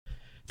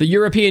The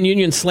European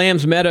Union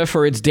slams Meta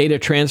for its data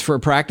transfer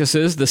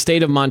practices. The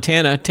state of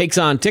Montana takes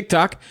on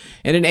TikTok,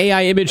 and an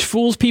AI image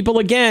fools people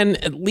again,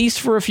 at least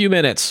for a few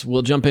minutes.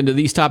 We'll jump into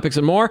these topics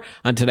and more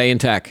on Today in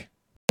Tech.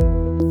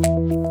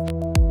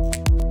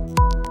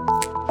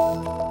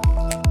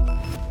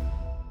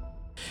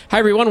 Hi,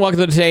 everyone.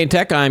 Welcome to Today in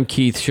Tech. I'm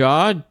Keith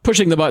Shaw.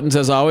 Pushing the buttons,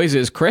 as always,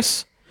 is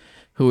Chris,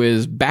 who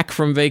is back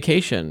from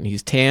vacation.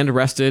 He's tanned,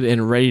 rested,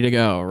 and ready to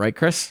go. Right,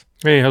 Chris?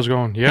 Hey, how's it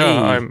going?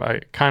 Yeah, Hey.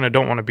 I kind of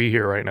don't want to be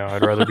here right now.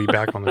 I'd rather be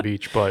back on the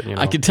beach, but you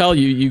know. I can tell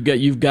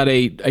you've got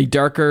a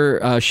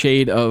darker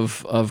shade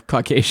of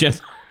Caucasian.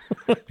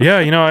 Yeah,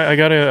 you know, I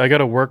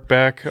gotta work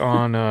back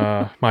on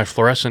my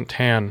fluorescent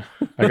tan.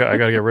 I gotta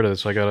get rid of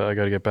this. I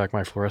gotta get back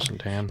my fluorescent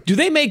tan. Do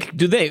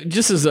they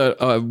just as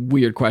a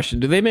weird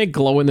question, do they make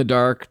glow in the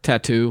dark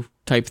tattoo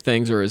type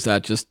things, or is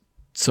that just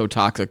so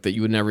toxic that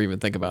you would never even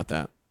think about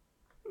that?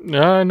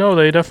 No,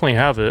 they definitely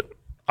have it.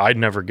 I'd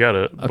never get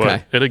it,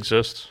 Okay. but it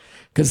exists.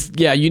 Because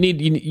yeah,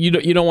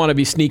 you don't want to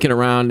be sneaking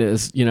around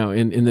as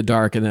in the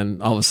dark, and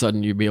then all of a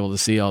sudden you'd be able to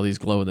see all these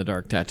glow in the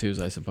dark tattoos,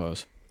 I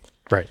suppose.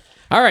 Right.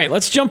 All right,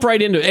 let's jump right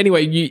into it.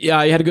 Anyway, you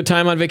had a good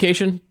time on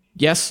vacation?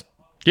 Yes.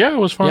 Yeah, it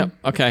was fun. Yep.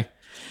 Okay.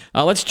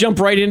 Let's jump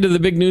right into the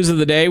big news of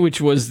the day,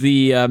 which was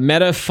the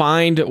Meta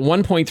fined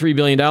 $1.3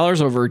 billion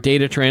over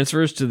data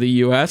transfers to the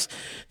U.S.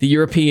 The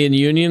European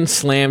Union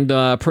slammed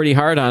pretty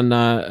hard on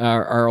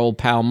our old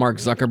pal Mark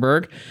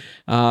Zuckerberg.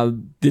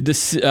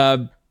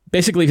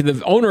 Basically,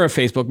 the owner of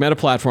Facebook, Meta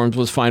Platforms,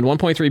 was fined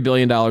 $1.3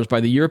 billion by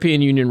the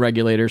European Union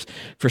regulators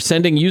for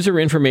sending user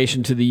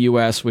information to the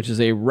U.S., which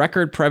is a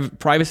record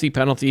privacy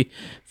penalty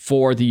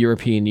for the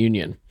European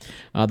Union.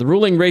 The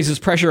ruling raises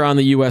pressure on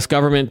the U.S.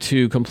 government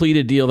to complete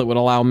a deal that would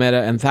allow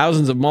Meta and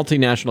thousands of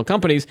multinational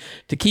companies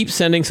to keep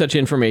sending such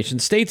information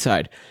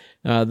stateside.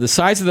 The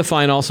size of the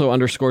fine also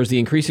underscores the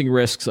increasing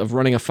risks of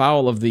running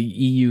afoul of the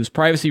EU's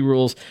privacy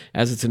rules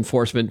as its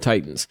enforcement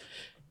tightens.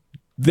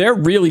 They're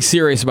really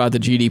serious about the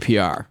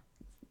GDPR.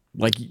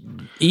 Like,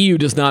 EU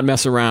does not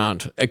mess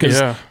around, because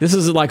this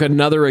is like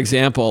another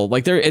example.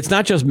 Like, it's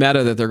not just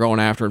Meta that they're going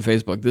after in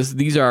Facebook.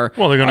 These are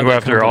Well, they're going to go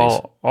after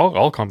companies.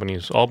 all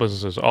companies, all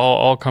businesses,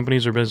 all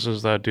companies or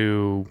businesses that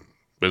do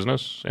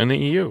business in the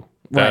EU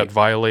that Right.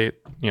 violate,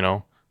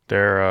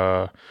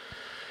 their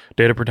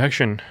data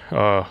protection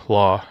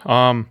law.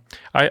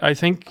 I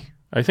think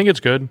it's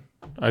good.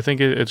 I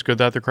think it's good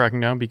that they're cracking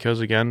down because,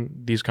 again,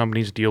 these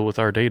companies deal with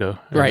our data.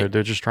 And Right.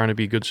 They're just trying to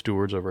be good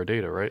stewards of our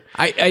data, right?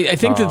 I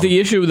think that the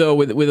issue, though,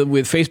 with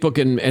Facebook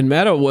and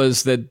Meta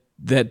was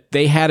that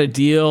they had a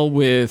deal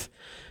with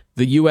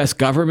the U.S.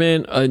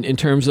 government in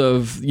terms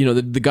of,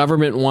 the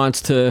government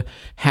wants to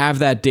have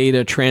that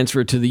data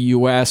transferred to the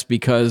U.S.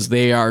 because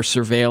they are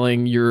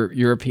surveilling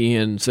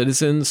European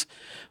citizens,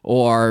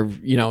 or,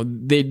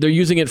 they're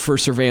using it for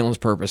surveillance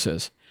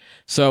purposes.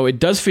 So it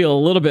does feel a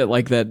little bit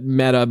like that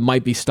Meta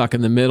might be stuck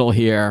in the middle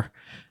here,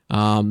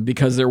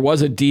 because there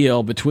was a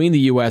deal between the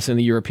U.S. and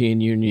the European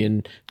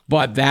Union,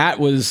 but that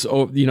was,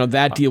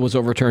 that deal was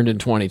overturned in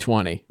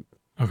 2020.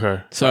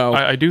 Okay. So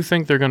I do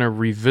think they're going to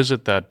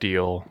revisit that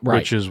deal, Right.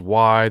 which is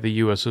why the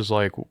U.S. is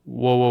like,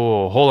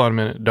 whoa, hold on a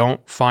minute,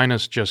 don't fine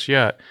us just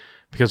yet,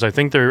 because I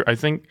think they're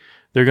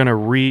going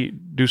to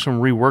do some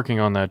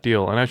reworking on that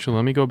deal. And actually,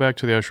 let me go back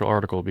to the actual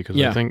article, because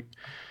Yeah. I think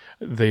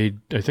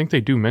they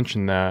do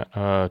mention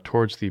that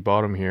towards the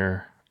bottom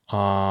here.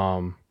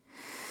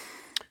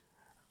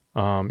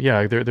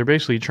 They're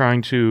basically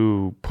trying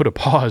to put a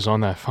pause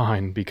on that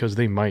fine because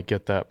they might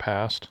get that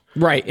passed.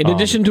 Right. In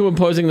addition to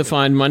imposing the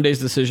fine, Monday's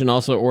decision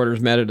also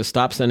orders Meta to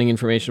stop sending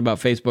information about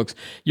Facebook's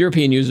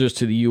European users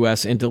to the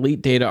U.S. and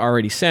delete data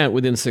already sent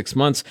within 6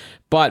 months.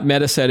 But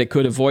Meta said it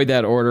could avoid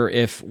that order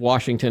if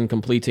Washington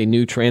completes a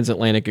new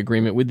transatlantic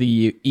agreement with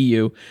the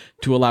EU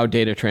to allow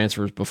data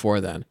transfers before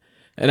then.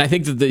 And I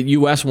think that the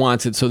U.S.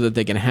 wants it so that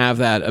they can have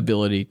that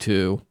ability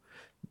to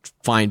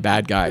find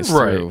bad guys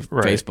through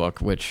Right.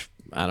 Facebook, which,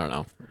 I don't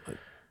know.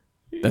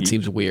 That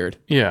seems weird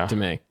to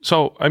me.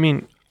 So, I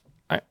mean,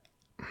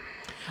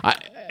 I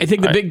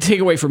think the big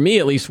takeaway for me,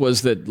 at least,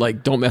 was that,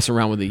 like, don't mess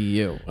around with the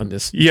EU on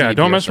this. yeah, GDPR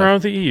don't mess stuff. around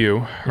with the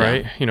EU,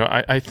 right?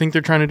 I think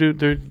they're trying to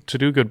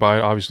do good by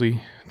it.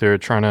 Obviously, they're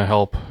trying to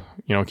help,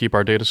 keep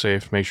our data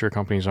safe, make sure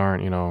companies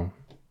aren't,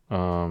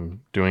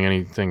 doing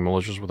anything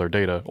malicious with our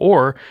data.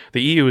 Or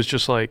the EU is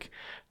just like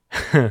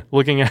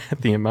looking at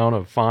the amount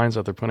of fines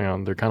that they're putting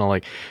on. They're kind of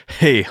like,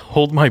 hey,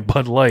 hold my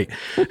Bud Light.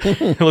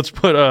 Let's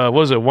put what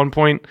was it,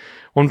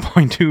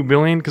 1.2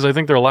 billion? Because I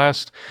think their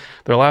last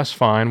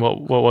fine,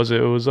 what was it?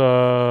 It was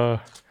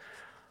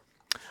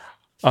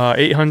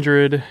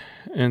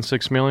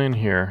 806 million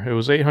here. It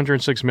was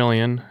 806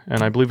 million,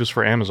 and I believe it's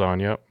for Amazon.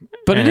 Yep.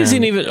 But it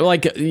isn't even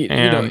like,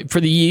 for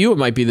the EU, it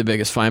might be the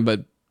biggest fine,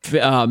 but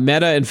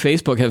Meta and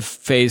Facebook have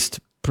faced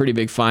pretty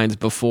big fines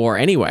before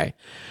anyway.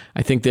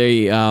 I think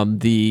the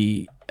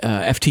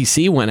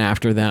FTC went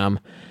after them,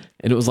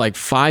 and it was like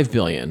 $5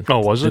 billion. Oh,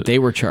 was it? That they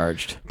were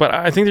charged. But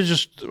I think they're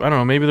just, I don't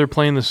know, maybe they're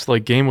playing this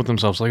like game with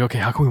themselves. Like, okay,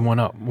 how can we one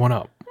up?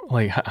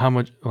 like how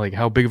much, like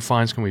how big of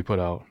fines can we put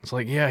out? It's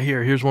like, yeah,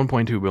 here's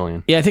 1.2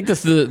 billion. Yeah, I think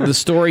the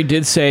story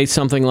did say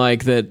something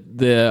like that.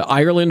 The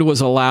Ireland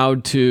was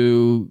allowed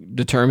to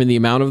determine the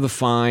amount of the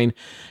fine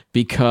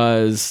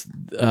because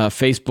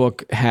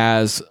Facebook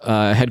has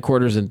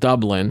headquarters in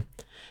Dublin,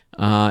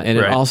 and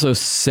it also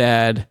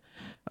said.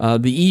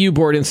 The EU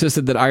board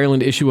insisted that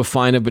Ireland issue a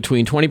fine of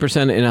between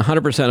 20% and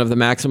 100% of the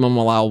maximum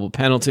allowable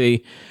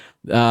penalty.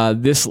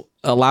 This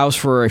allows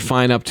for a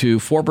fine up to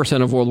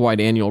 4% of worldwide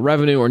annual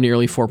revenue, or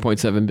nearly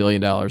 $4.7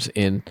 billion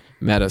in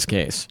Meta's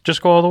case.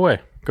 Just go all the way.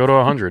 Go to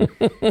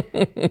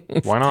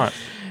 100. Why not?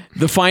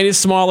 The fine is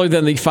smaller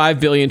than the $5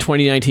 billion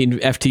 2019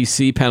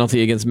 FTC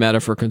penalty against Meta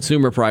for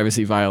consumer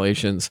privacy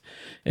violations.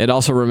 It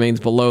also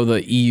remains below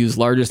the EU's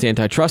largest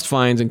antitrust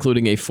fines,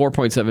 including a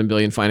 $4.7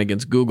 billion fine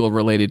against Google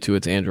related to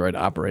its Android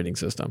operating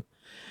system.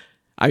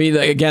 I mean,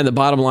 again, the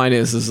bottom line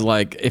is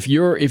like if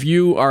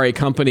you are a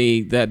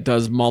company that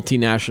does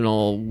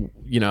multinational,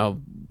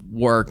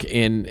 work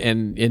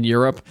in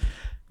Europe,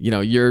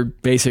 you're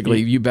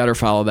basically, you better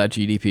follow that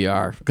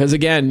GDPR, because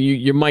again,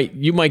 you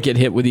might get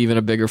hit with even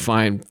a bigger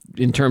fine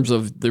in terms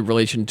of the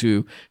relation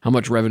to how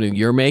much revenue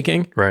you're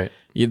making. Right.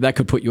 That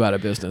could put you out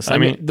of business. I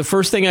mean, one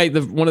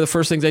of the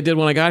first things I did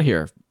when I got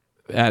here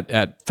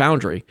at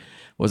Foundry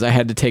was I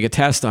had to take a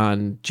test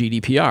on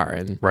GDPR,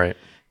 and right.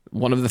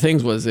 One of the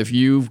things was if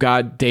you've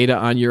got data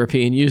on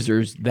European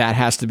users, that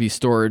has to be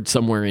stored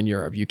somewhere in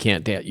Europe. You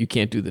can't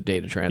do the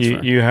data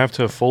transfer. You have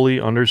to fully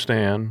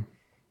understand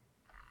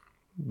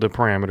the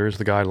parameters,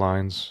 the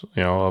guidelines,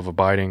 of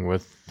abiding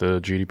with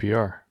the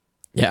GDPR.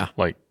 Yeah.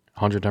 Like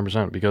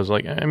 110%. Because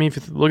if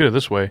you look at it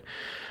this way,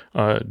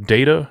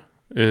 data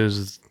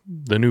is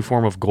the new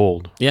form of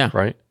gold. Yeah.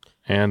 Right.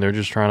 And they're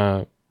just trying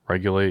to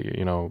regulate,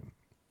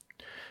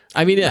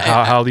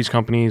 how these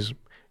companies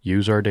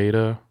use our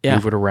data,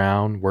 move it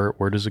around,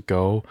 where does it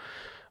go?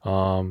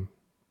 So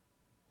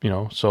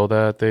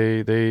that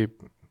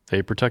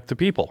they protect the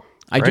people.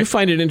 I do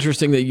find it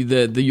interesting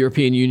that the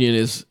European Union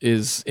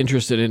is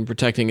interested in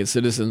protecting its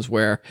citizens,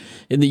 where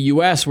in the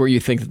U.S., where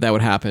you think that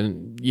would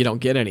happen, you don't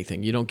get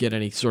anything. You don't get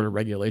any sort of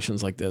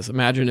regulations like this.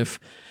 Imagine if,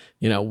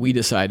 we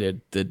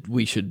decided that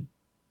we should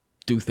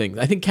do things.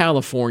 I think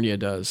California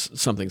does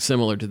something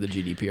similar to the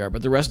GDPR,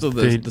 but the rest of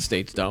the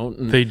states don't.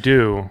 And they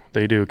do.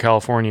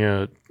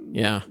 California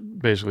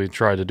basically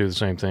tried to do the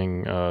same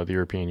thing the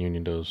European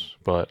Union does.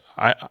 But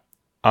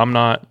I'm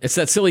not... It's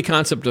that silly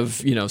concept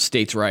of,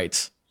 states'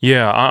 rights.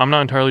 Yeah, I'm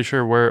not entirely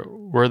sure where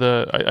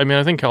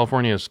I think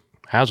California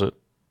has it.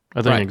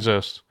 I think it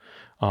exists.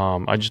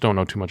 I just don't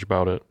know too much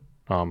about it.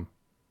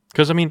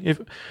 Because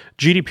if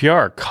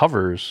GDPR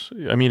covers,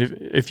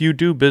 if you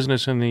do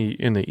business in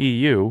the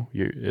EU,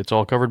 it's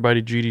all covered by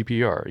the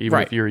GDPR, even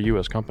if you're a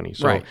U.S. company.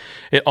 So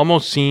it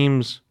almost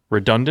seems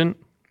redundant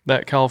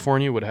that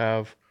California would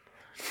have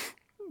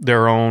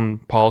their own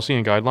policy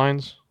and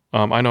guidelines.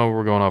 I know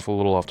we're going a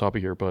little off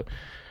topic here, but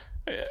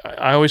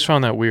I always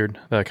found that weird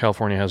that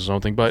California has its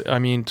own thing. But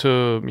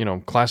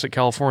classic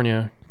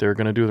California, they're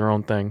going to do their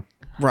own thing.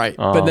 Right.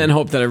 But then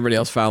hope that everybody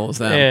else follows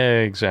them.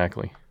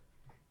 Exactly.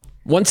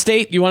 One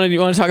state, you want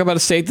to talk about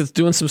a state that's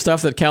doing some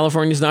stuff that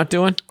California's not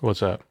doing? What's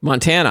that?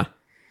 Montana.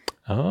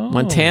 Oh.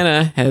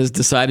 Montana has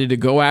decided to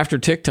go after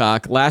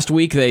TikTok. Last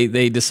week,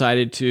 they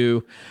decided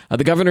to,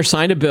 the governor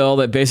signed a bill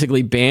that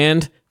basically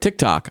banned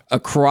TikTok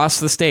across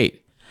the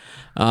state.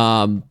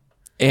 And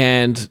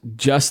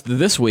just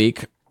this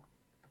week,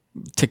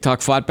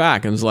 TikTok fought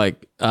back and was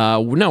like,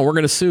 no, we're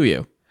going to sue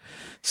you.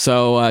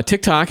 So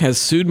TikTok has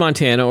sued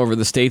Montana over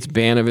the state's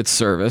ban of its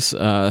service.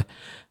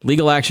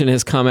 Legal action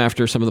has come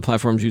after some of the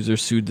platform's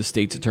users sued the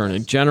state's attorney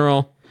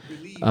general.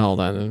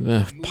 Hold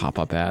on.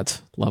 Pop-up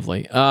ads.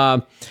 Lovely.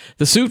 The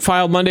suit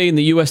filed Monday in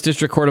the U.S.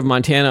 District Court of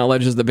Montana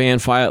alleges the ban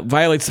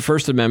violates the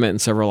First Amendment and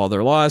several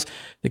other laws.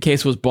 The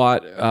case was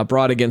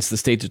brought against the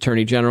state's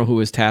attorney general, who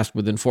was tasked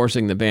with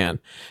enforcing the ban.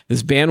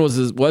 This ban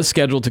was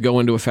scheduled to go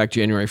into effect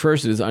January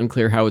 1st. It is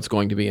unclear how it's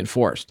going to be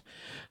enforced.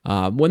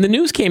 When the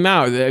news came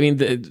out,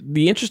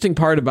 the interesting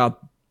part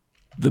about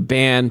the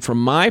ban,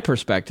 from my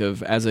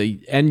perspective as a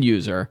end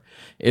user,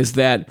 is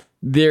that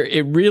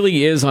it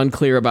really is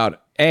unclear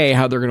about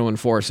how they're going to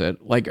enforce it.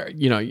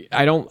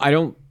 I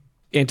don't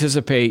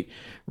anticipate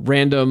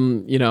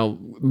random,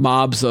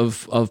 mobs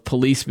of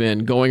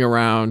policemen going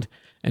around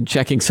and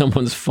checking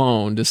someone's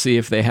phone to see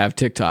if they have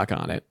TikTok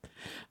on it.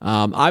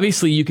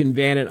 Obviously, you can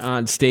ban it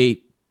on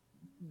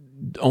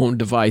state-owned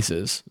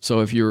devices.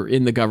 So if you're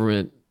in the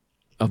government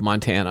of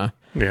Montana,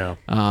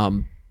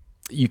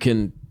 you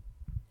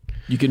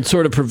can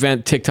sort of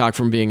prevent TikTok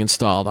from being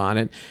installed on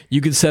it. You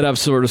can set up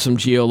sort of some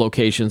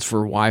geolocations for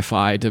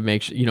Wi-Fi to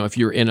make sure, if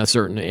you're in a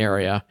certain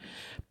area.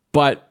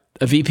 But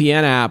a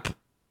VPN app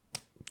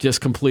just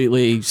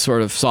completely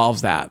sort of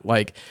solves that.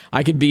 Like,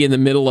 I could be in the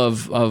middle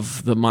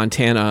of the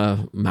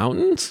Montana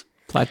mountains,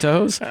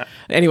 plateaus.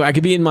 Anyway, I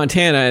could be in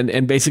Montana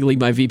and basically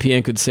my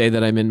VPN could say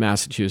that I'm in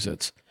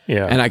Massachusetts.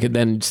 Yeah. And I could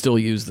then still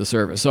use the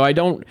service. So I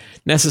don't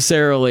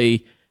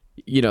necessarily...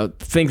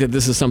 think that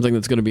this is something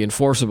that's going to be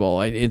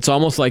enforceable. It's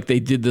almost like they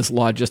did this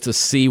law just to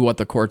see what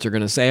the courts are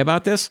going to say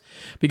about this,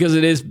 because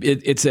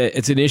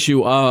it's an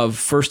issue of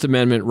First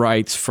Amendment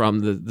rights from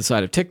the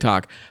side of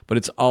TikTok, but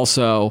it's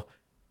also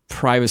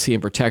privacy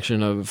and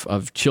protection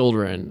of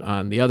children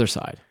on the other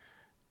side.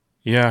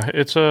 Yeah,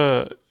 it's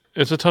a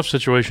tough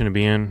situation to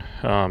be in,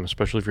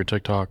 especially if you're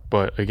TikTok.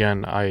 But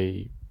again,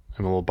 I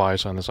am a little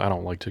biased on this. I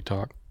don't like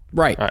TikTok.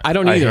 Right. I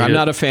don't either. I'm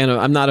not a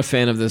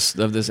fan of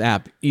this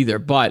app either.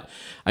 But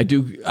I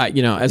do.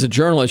 As a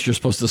journalist, you're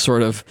supposed to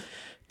sort of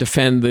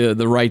defend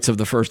the rights of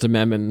the First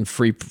Amendment and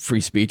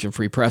free speech and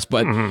free press.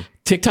 But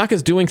TikTok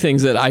is doing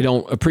things that I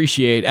don't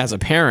appreciate as a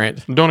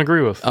parent. Don't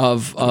agree with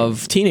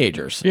of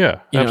teenagers.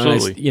 Yeah,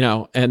 absolutely.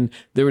 And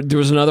there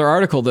was another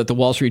article that the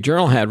Wall Street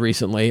Journal had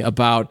recently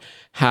about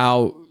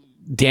how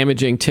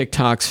damaging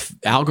TikTok's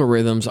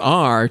algorithms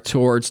are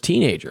towards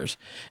teenagers.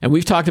 And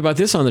we've talked about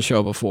this on the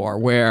show before,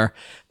 where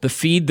the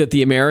feed that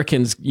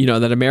Americans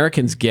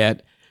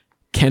get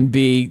can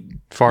be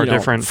far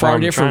different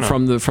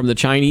from the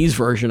Chinese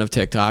version of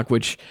TikTok,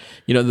 which,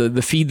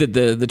 the feed that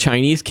the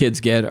Chinese kids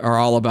get are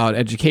all about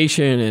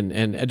education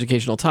and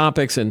educational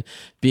topics and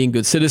being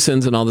good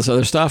citizens and all this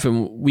other stuff.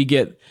 And we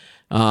get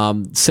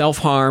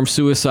self-harm,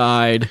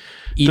 suicide,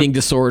 eating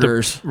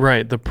disorders.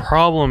 Right. The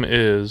problem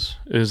is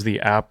the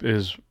app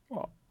is,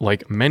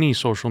 like many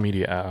social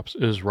media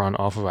apps, is run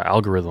off of an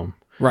algorithm.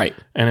 Right.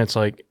 And it's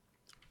like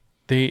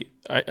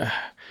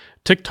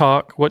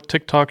TikTok, what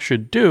TikTok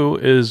should do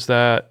is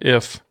that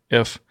if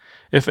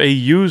a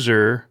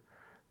user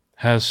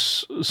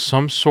has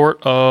some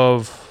sort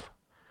of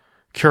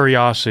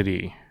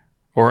curiosity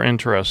or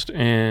interest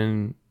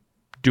in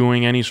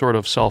doing any sort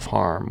of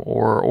self-harm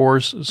or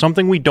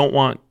something we don't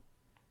want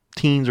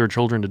teens or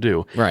children to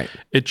do. Right.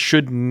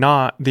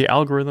 The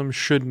algorithm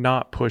should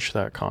not push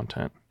that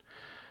content.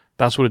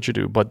 That's what it should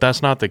do. But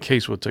that's not the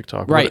case with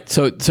TikTok. Right.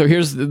 So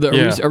here's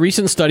a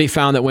recent study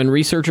found that when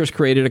researchers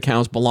created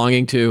accounts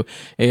belonging to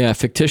a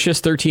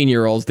fictitious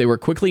 13-year-olds, they were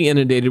quickly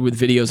inundated with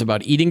videos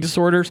about eating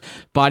disorders,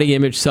 body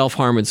image,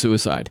 self-harm, and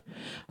suicide.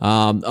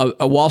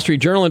 A Wall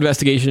Street Journal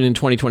investigation in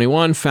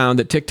 2021 found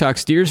that TikTok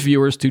steers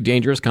viewers to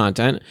dangerous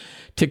content.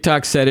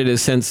 TikTok said it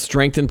has since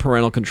strengthened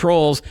parental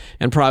controls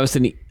and promised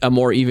a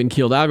more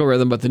even-keeled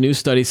algorithm, but the new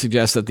study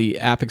suggests that the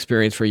app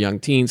experience for young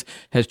teens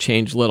has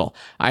changed little.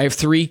 I have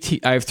three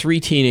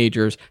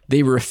teenagers.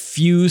 They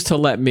refuse to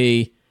let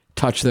me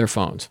touch their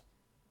phones.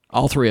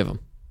 All three of them.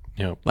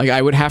 Yep. Like,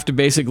 I would have to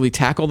basically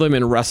tackle them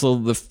and wrestle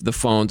the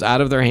phones out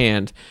of their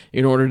hand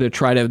in order to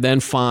try to then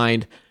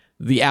find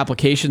the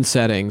application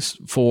settings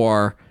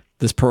for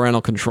this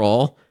parental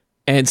control.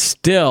 And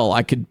still,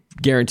 I could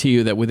guarantee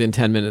you that within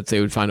 10 minutes,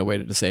 they would find a way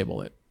to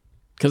disable it.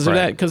 Because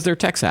they're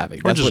tech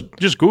savvy. Or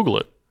just Google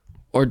it.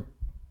 Or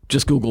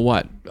just Google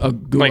what?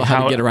 Google like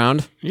how to get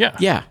around? Yeah.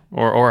 Yeah.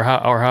 Or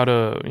how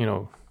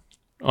to,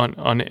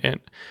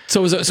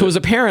 So as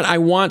a parent, I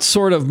want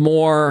sort of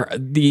more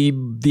the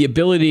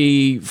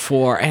ability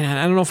for, and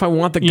I don't know if I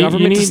want the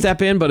government to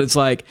step in, but it's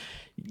like,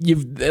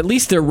 at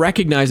least they're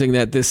recognizing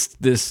that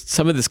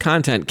some of this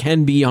content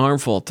can be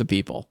harmful to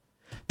people.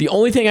 The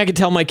only thing I can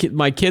tell my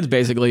kids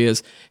basically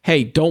is,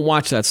 hey, don't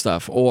watch that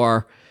stuff.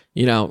 Or,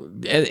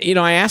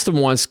 I asked them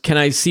once, can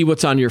I see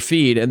what's on your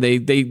feed? And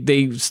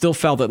they still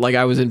felt that like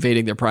I was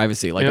invading their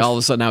privacy. Like all of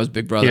a sudden I was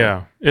Big Brother.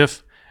 Yeah.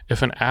 If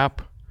an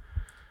app,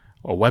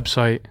 a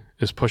website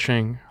is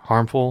pushing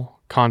harmful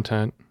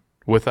content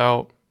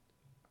without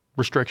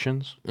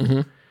restrictions,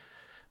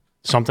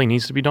 something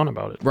needs to be done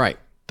about it. Right.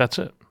 That's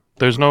it.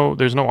 There's no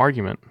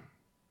argument.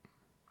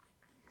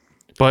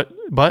 But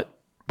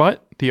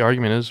the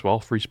argument is, well,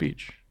 free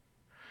speech.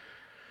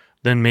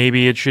 Then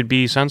maybe it should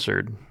be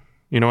censored.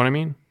 You know what I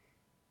mean?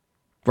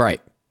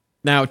 Right.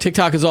 Now,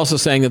 TikTok is also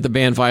saying that the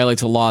ban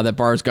violates a law that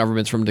bars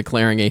governments from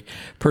declaring a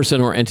person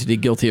or entity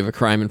guilty of a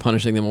crime and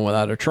punishing them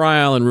without a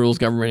trial, and rules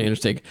government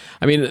interstate.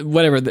 I mean,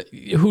 whatever.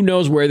 Who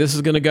knows where this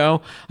is going to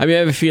go? I mean, I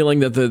have a feeling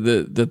that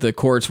the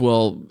courts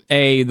will,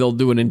 they'll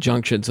do an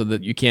injunction so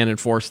that you can't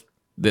enforce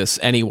this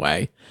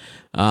anyway.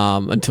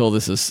 Until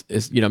this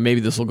is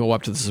maybe this will go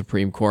up to the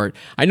Supreme Court.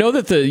 I know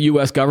that the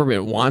U.S.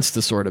 government wants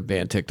to sort of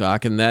ban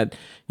TikTok, and that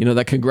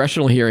that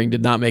congressional hearing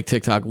did not make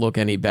TikTok look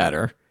any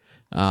better.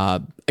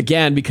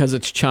 Again, because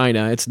it's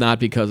China, it's not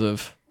because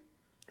of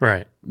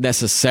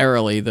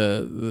necessarily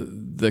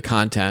the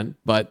content.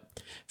 But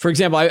for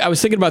example, I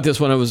was thinking about this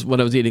when I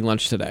was eating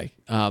lunch today.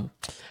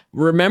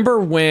 Remember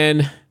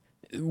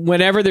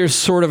whenever there's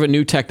sort of a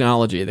new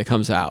technology that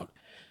comes out,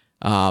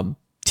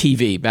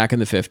 TV back in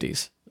the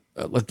 50s.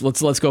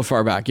 Let's go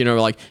far back.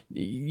 Like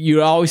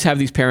you always have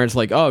these parents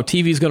like, oh,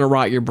 TV's going to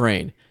rot your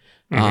brain.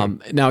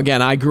 Now,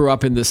 again, I grew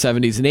up in the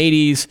 70s and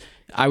 80s.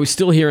 I was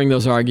still hearing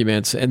those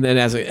arguments. And then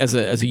as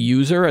a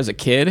user, as a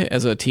kid,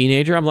 as a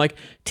teenager, I'm like,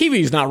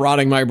 TV's not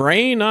rotting my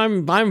brain.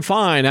 I'm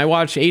fine. I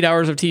watch 8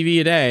 hours of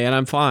TV a day and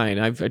I'm fine.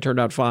 I turned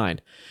out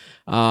fine.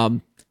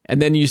 And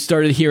then you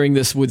started hearing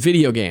this with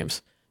video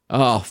games.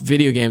 oh,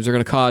 video games are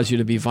going to cause you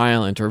to be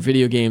violent, or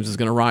video games is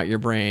going to rot your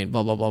brain,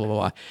 blah, blah, blah, blah,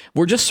 blah.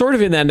 We're just sort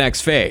of in that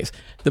next phase.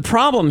 The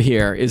problem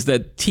here is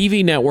that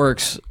TV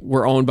networks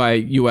were owned by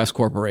U.S.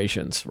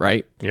 corporations,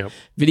 right? Yep.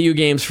 Video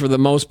games, for the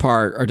most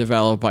part, are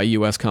developed by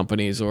U.S.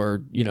 companies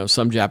or,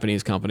 some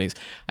Japanese companies.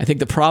 I think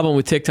the problem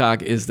with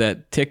TikTok is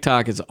that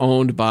TikTok is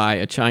owned by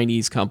a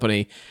Chinese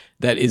company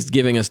that is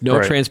giving us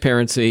no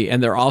transparency,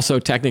 and they're also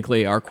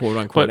technically our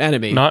quote-unquote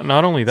enemy. Not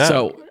only that.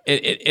 So,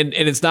 and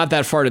it's not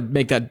that far to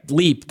make that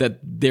leap that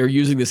they're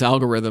using this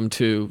algorithm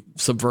to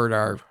subvert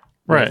our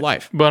way of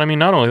life. But I mean,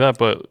 not only that,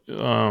 but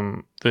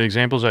the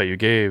examples that you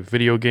gave,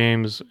 video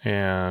games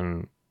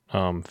and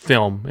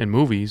film and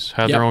movies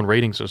had their own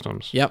rating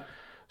systems. Yep.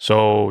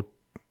 So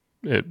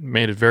it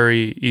made it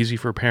very easy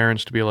for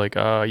parents to be like,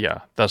 yeah,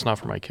 that's not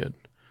for my kid.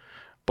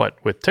 But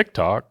with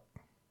TikTok,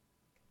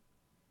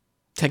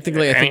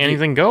 technically, I think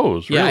anything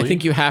goes. Really. Yeah, I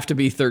think you have to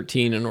be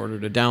 13 in order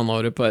to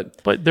download it, but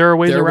there are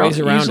ways around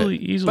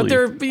it. Easily. But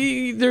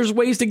there's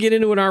ways to get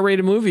into an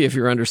R-rated movie if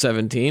you're under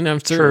 17.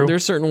 I'm certain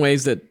there's certain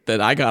ways that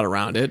I got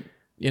around it.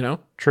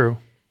 True.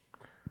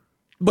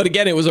 But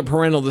again, it was a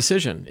parental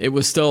decision. It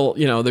was still,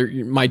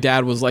 my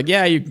dad was like,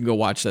 "Yeah, you can go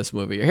watch this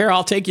movie. Here,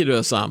 I'll take you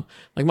to some."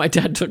 Like my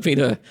dad took me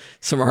to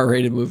some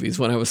R-rated movies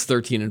when I was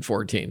 13 and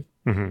 14,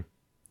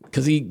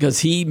 because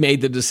he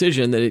made the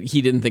decision that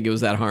he didn't think it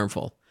was that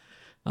harmful.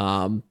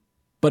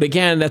 But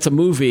again, that's a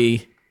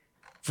movie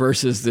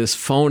versus this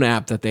phone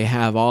app that they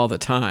have all the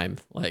time.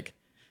 Like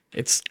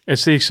it's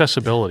the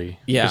accessibility.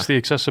 Yeah. It's the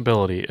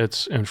accessibility.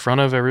 It's in front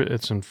of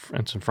it's in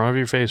front of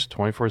your face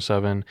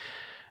 24/7,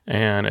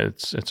 and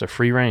it's a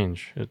free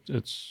range.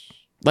 It's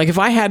like, if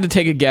I had to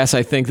take a guess,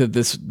 I think that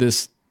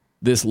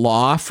this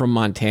law from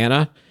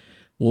Montana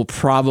will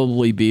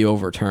probably be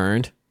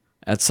overturned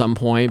at some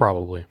point.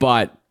 Probably.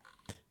 But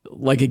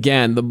like,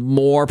 again, the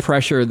more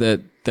pressure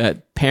that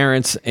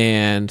parents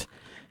and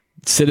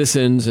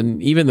citizens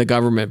and even the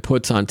government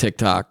puts on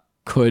TikTok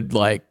could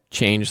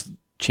change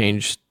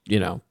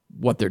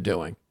what they're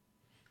doing.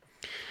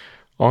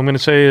 All I'm going to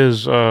say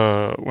is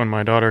when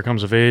my daughter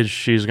comes of age,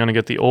 she's going to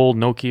get the old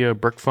Nokia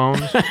brick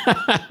phones,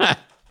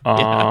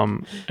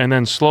 and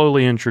then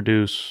slowly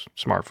introduce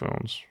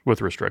smartphones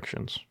with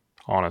restrictions.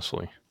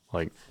 Honestly,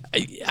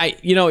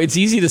 it's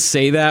easy to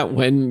say that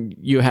when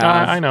you have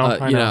I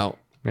know.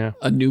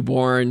 A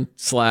newborn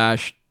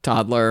 /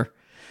 toddler,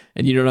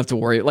 and you don't have to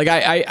worry. Like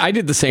I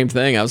did the same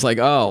thing. I was like,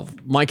 oh,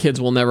 my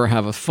kids will never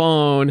have a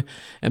phone,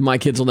 and my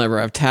kids will never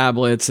have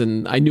tablets.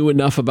 And I knew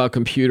enough about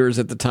computers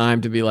at the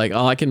time to be like,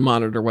 oh, I can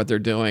monitor what they're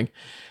doing.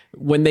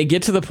 When they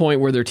get to the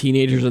point where they're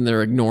teenagers and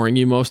they're ignoring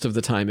you most of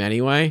the time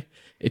anyway,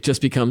 it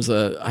just becomes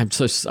I'm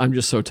just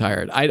so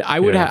tired. I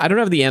don't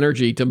have the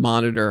energy to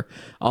monitor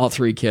all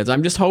 3 kids.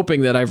 I'm just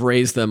hoping that I've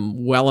raised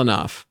them well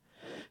enough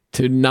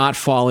to not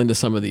fall into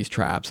some of these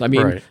traps. I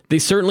mean, they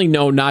certainly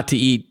know not to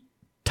eat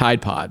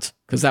Tide Pods,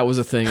 because that was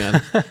a thing.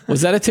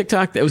 Was that a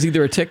TikTok? That was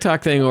either a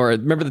TikTok thing or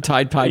remember the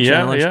Tide Pod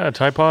challenge? Yeah,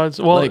 Tide Pods.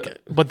 Well,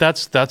 but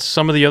that's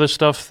some of the other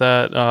stuff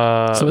that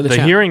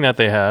the hearing that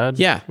they had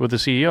with the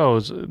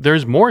CEOs.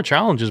 There's more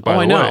challenges,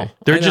 by the way.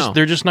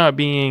 They're just not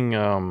being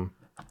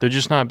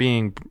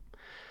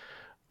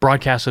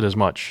broadcasted as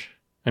much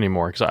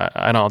anymore, because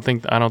I don't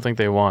think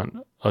they want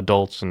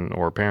adults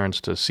or parents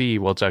to see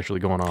what's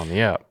actually going on in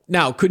the app.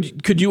 Now,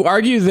 could you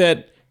argue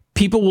that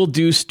people will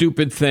do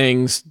stupid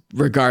things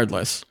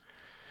regardless?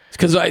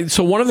 Because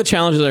so one of the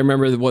challenges I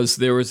remember was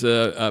there was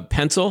a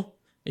pencil,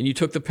 and you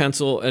took the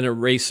pencil and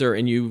eraser,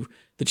 and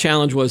the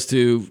challenge was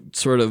to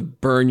sort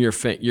of burn your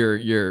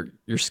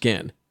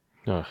skin.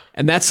 Ugh.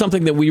 And that's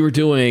something that we were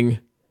doing,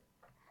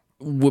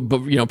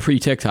 pre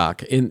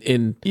TikTok.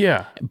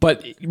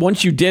 But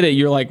once you did it,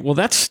 you're like, well,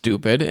 that's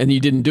stupid, and you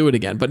didn't do it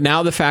again. But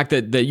now the fact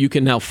that you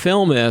can now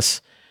film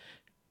this,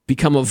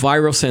 become a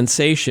viral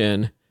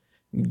sensation,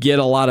 get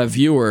a lot of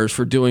viewers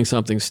for doing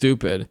something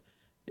stupid,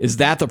 is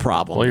that the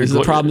problem? Well,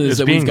 the problem is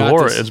that we've got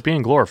this. It's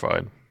being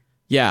glorified.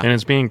 Yeah, and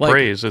it's being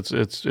praised.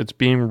 It's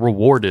being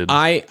rewarded.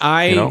 I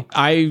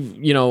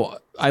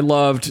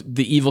loved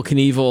the Evel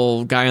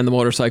Knievel guy on the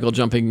motorcycle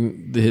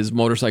jumping his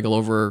motorcycle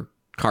over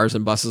cars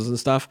and buses and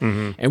stuff,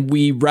 and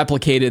we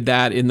replicated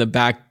that in the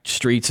back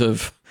streets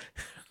of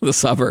the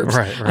suburbs,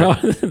 right.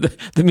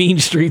 the mean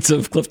streets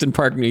of Clifton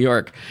Park, New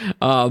York.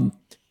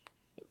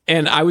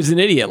 And I was an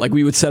idiot. Like,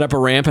 we would set up a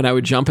ramp and I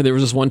would jump, and there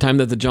was this one time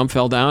that the jump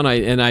fell down,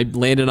 and I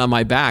landed on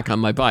my back on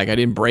my bike. I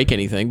didn't break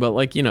anything, but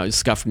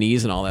scuffed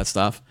knees and all that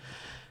stuff.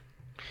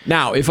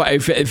 Now, if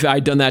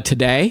I'd done that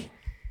today,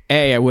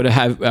 A, I would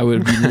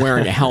be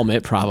wearing a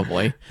helmet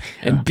probably,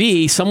 and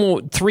B,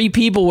 3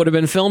 people would have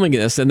been filming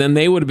this, and then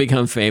they would have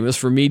become famous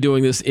for me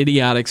doing this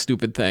idiotic,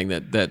 stupid thing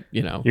that.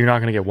 You're not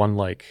going to get 1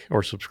 like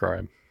or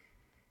subscribe.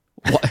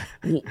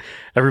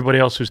 Everybody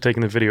else who's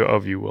taking the video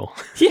of you will.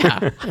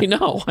 Yeah, I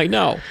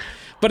know.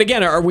 But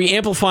again, are we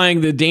amplifying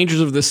the dangers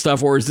of this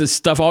stuff, or has this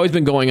stuff always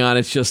been going on?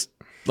 It's just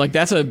like,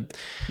 that's a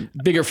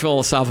bigger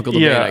philosophical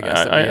debate, I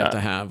guess, that we have to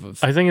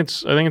have. I think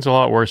it's a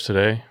lot worse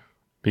today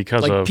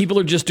because of people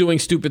are just doing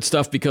stupid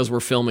stuff because we're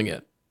filming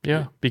it.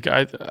 Yeah,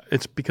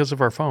 it's because of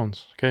our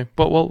phones. Okay,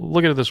 but well,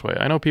 look at it this way.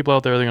 I know people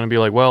out there they're going to be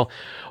like, well,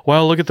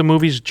 look at the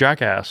movies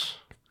Jackass.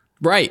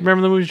 Right.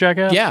 Remember the movies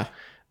Jackass? Yeah.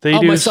 They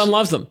my son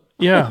loves them.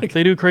 Yeah,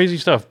 they do crazy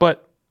stuff.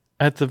 But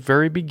at the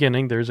very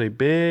beginning, there's a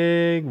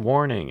big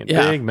warning and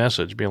big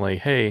message being like,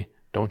 hey,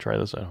 don't try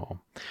this at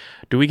home.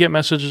 Do we get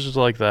messages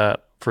like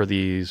that for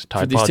these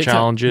Tide Pod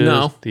challenges?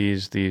 No.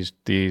 These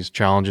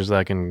challenges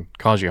that can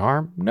cause you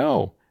harm?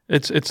 No.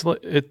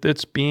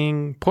 It's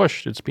being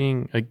pushed. It's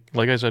being,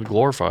 like I said,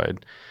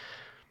 glorified.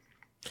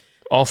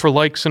 All for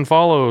likes and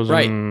follows.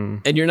 Right.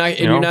 And you're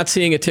not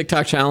seeing a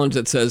TikTok challenge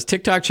that says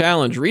TikTok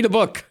challenge, read a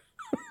book.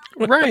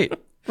 Right.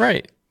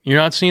 You're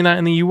not seeing that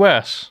in the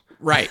US.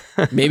 Right.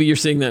 Maybe you're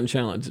seeing that in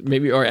challenge.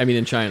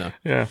 In China.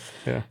 Yeah.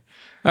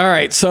 All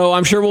right. So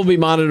I'm sure we'll be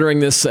monitoring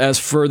this as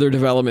further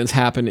developments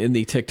happen in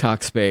the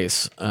TikTok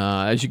space.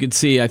 As you can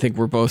see, I think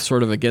we're both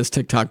sort of against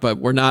TikTok, but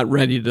we're not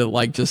ready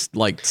to just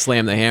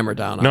slam the hammer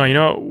down on it.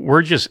 No,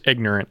 we're just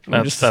ignorant.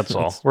 That's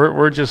all.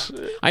 We're just.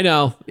 I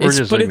know.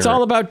 It's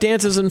all about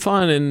dances and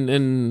fun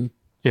and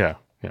yeah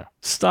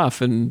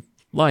stuff and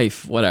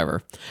life,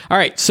 whatever. All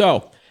right.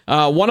 So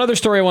one other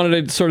story I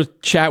wanted to sort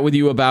of chat with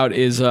you about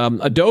is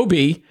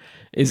Adobe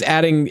is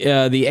adding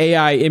the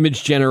AI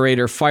image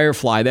generator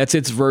Firefly. That's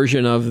its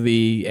version of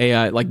the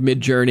AI, like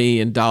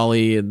Midjourney and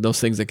DALL-E and those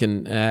things that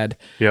can add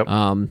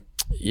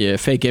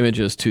fake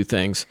images to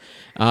things.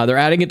 They're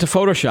adding it to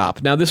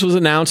Photoshop. Now, this was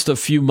announced a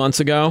few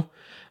months ago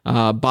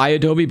by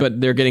Adobe,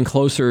 but they're getting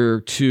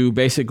closer to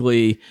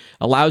basically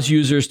allows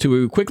users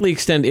to quickly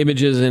extend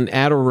images and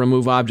add or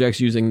remove objects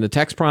using the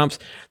text prompts.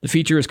 The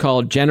feature is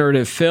called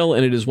Generative Fill,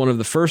 and it is one of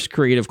the first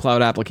Creative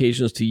Cloud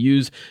applications to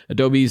use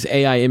Adobe's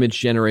AI image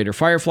generator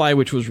Firefly,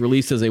 which was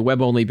released as a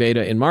web-only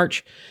beta in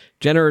March.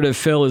 Generative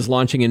Fill is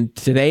launching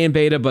today in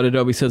beta, but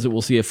Adobe says it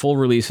will see a full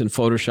release in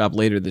Photoshop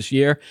later this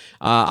year.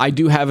 I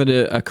do have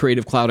a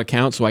Creative Cloud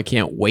account, so I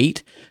can't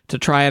wait to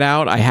try it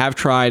out. I have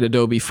tried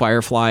Adobe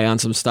Firefly on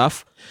some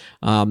stuff.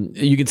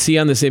 You can see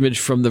on this image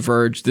from The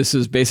Verge, this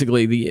is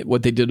basically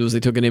what they did was they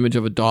took an image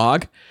of a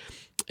dog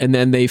and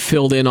then they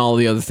filled in all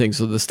the other things.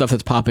 So the stuff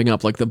that's popping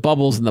up, like the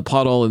bubbles and the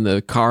puddle and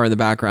the car in the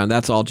background,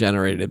 that's all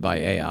generated by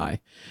AI.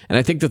 And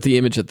I think that the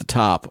image at the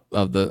top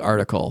of the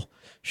article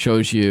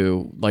shows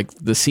you like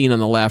the scene on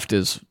the left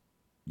is,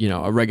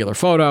 a regular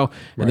photo.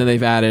 And then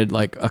they've added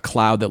like a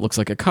cloud that looks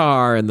like a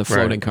car and the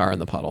floating car in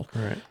the puddle.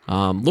 Right.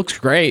 Looks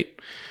great.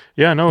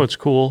 Yeah, no, it's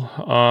cool.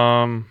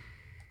 I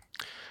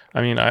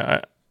mean,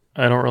 I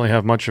don't really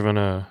have much of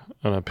an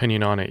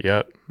opinion on it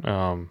yet.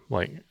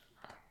 Like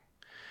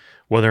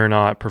whether or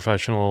not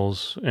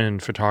professionals in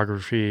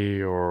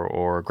photography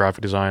or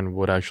graphic design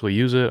would actually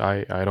use it,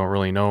 I don't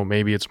really know.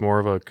 Maybe it's more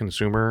of a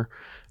consumer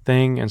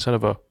thing instead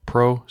of a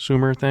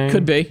prosumer thing.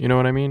 Could be. You know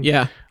what I mean?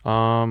 Yeah.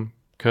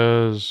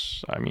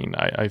 Because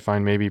I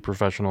find maybe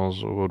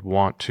professionals would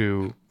want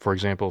to, for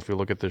example, if you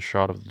look at this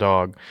shot of the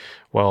dog,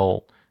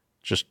 well,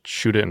 just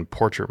shoot it in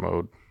portrait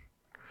mode.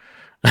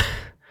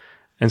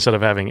 Instead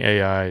of having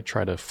AI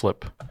try to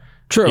flip,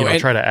 true,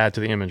 try to add to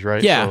the image,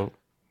 right? Yeah, so,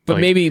 but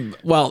maybe,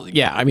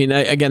 I mean,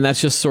 again,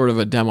 that's just sort of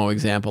a demo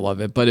example of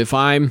it. But if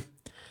I am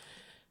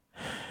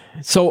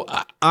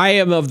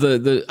of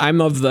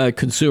the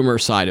consumer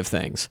side of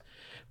things,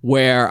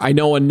 where I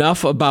know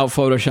enough about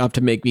Photoshop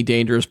to make me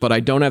dangerous, but I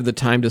don't have the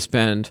time to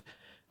spend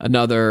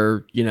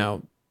another,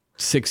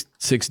 6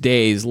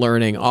 days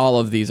learning all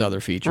of these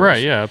other features.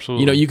 Right? Yeah,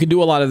 absolutely. You can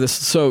do a lot of this.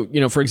 So,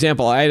 for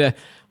example, I had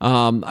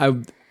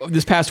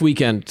this past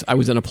weekend, I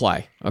was in a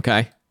play,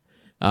 okay?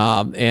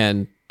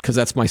 And because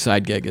that's my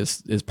side gig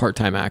is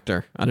part-time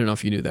actor. I don't know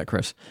if you knew that,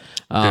 Chris.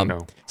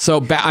 No.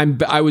 So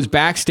I was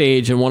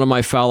backstage and one of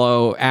my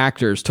fellow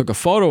actors took a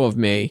photo of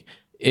me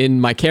in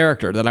my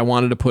character that I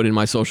wanted to put in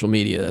my social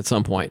media at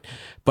some point.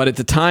 But at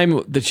the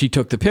time that she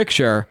took the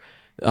picture,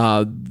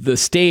 the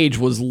stage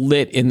was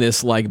lit in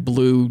this like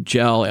blue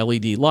gel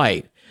LED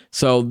light.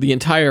 So the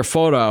entire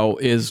photo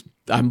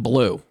I'm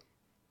blue.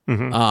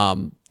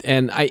 Mm-hmm.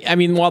 And I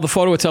mean, while the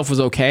photo itself was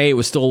okay, it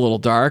was still a little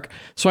dark.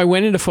 So I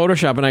went into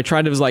Photoshop and I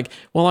tried to, was like,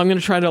 well, I'm going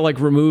to try to like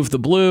remove the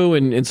blue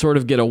and sort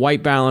of get a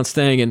white balance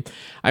thing. And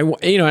I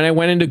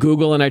went into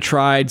Google and I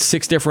tried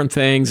 6 different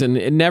things and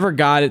it never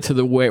got it to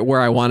the way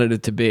where I wanted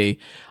it to be.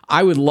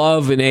 I would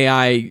love an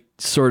AI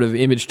sort of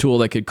image tool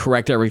that could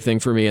correct everything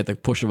for me at the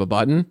push of a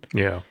button.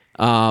 Yeah.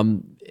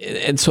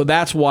 And so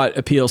that's what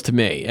appeals to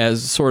me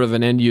as sort of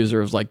an end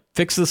user of like,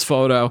 fix this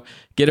photo,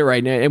 get it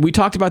right. And we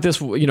talked about this,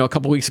 a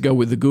couple weeks ago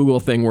with the Google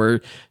thing where,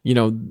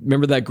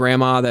 remember that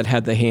grandma that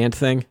had the hand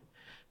thing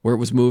where it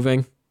was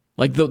moving?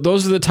 Like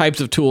those are the types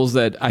of tools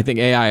that I think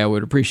AI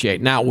would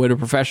appreciate. Now, would a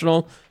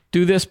professional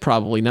do this?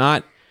 Probably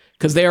not,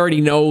 because they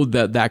already know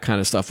that kind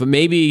of stuff. But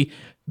maybe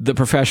the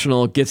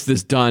professional gets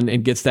this done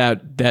and gets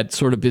that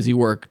sort of busy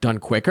work done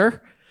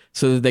quicker,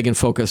 so that they can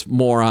focus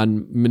more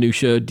on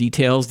minutia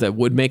details that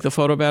would make the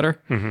photo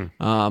better.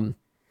 Mm-hmm.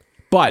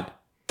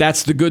 But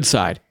that's the good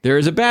side. There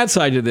is a bad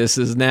side to this,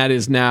 and that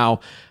is now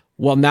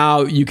well,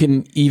 now you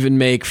can even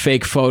make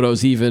fake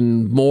photos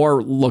even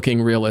more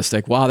looking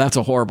realistic. Wow, that's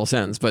a horrible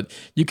sentence, but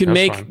you can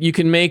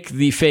make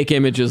the fake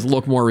images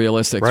look more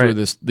realistic through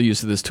the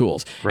use of these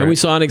tools. And we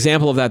saw an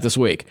example of that this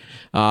week.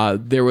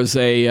 There was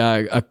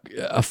a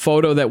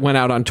photo that went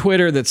out on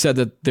Twitter that said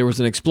that there was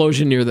an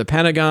explosion near the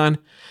Pentagon.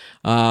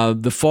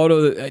 The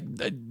photo,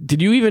 did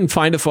you even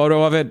find a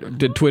photo of it?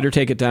 Did Twitter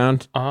take it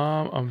down?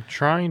 I'm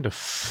trying to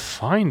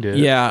find it.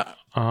 Yeah.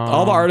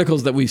 All the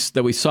articles that we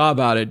saw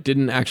about it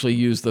didn't actually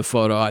use the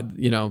photo.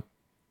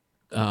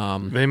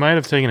 They might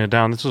have taken it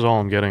down. This is all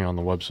I'm getting on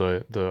the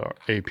website, the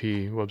AP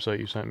website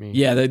you sent me.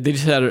 Yeah, they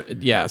just had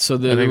it. Yeah, so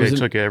I think they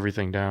took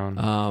everything down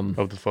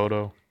of the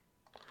photo.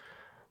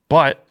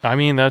 But I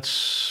mean,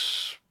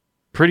 that's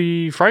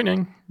pretty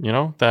frightening.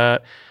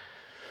 That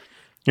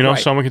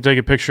someone could take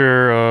a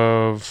picture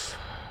of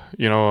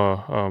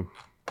a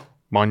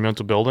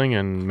monumental building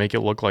and make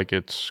it look like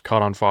it's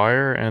caught on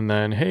fire, and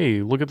then,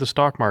 hey, look at the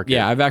stock market.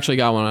 Yeah, I've actually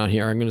got one on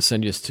here. I'm going to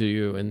send this to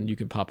you, and you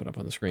can pop it up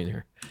on the screen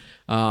here.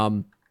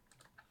 Do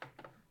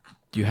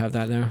you have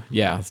that now?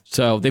 Yeah.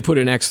 So they put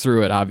an X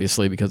through it,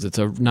 obviously, because it's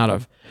not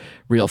a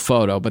real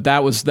photo. But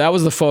that was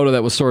the photo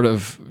that was sort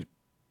of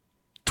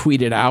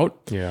tweeted out.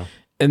 Yeah.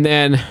 And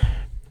then,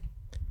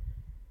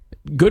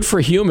 good for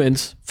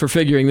humans for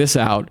figuring this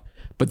out.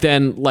 But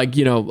then,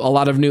 a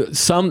lot of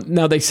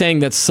now they're saying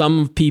that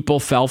some people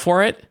fell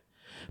for it,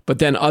 but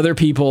then other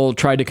people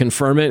tried to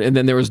confirm it, and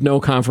then there was no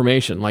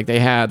confirmation. Like, they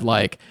had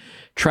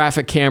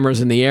traffic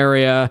cameras in the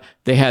area,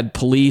 they had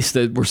police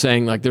that were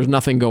saying there's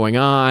nothing going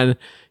on.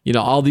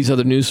 All these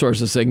other news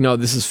sources saying, no,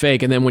 this is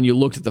fake. And then when you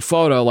looked at the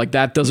photo,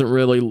 that doesn't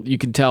really, you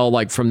can tell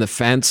from the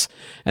fence,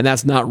 and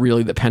that's not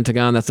really the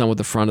Pentagon. That's not what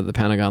the front of the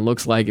Pentagon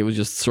looks like. It was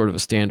just sort of a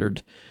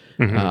standard.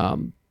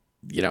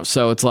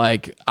 So it's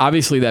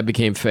obviously that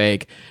became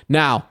fake.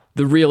 Now,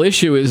 the real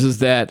issue is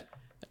that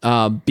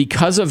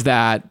because of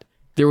that,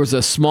 there was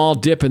a small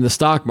dip in the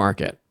stock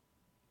market.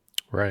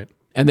 Right.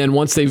 And then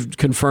once they've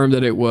confirmed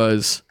that it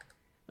was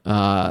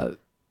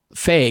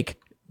fake,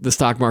 the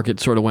stock market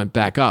sort of went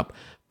back up.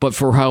 But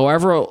for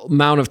however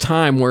amount of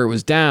time where it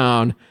was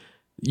down,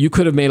 you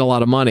could have made a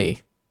lot of money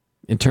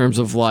in terms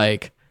of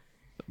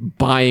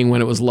buying when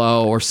it was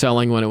low or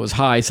selling when it was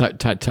high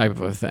type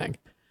of a thing.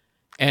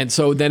 And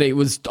so then it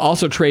was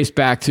also traced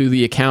back to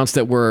the accounts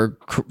that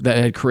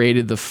had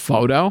created the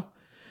photo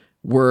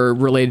were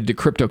related to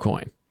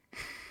CryptoCoin.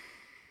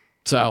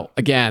 So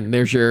again,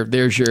 there's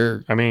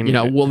your. I mean,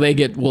 will they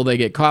get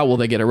caught? Will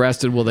they get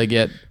arrested? Will they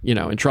get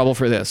in trouble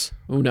for this?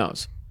 Who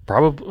knows?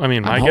 Probably. I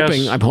mean,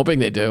 I'm hoping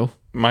they do.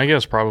 My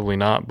guess, probably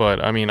not.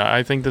 But I mean,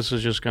 I think this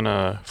is just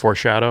gonna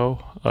foreshadow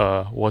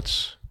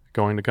what's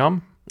going to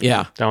come.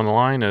 Yeah. Down the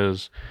line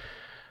is.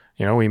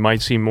 We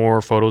might see more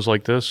photos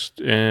like this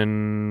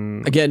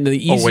in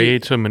a way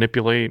to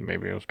manipulate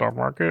maybe the stock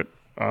market.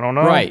 I don't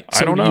know. Right.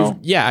 I don't know.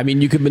 I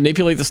mean, you could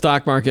manipulate the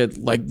stock market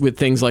with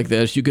things like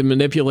this. You can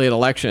manipulate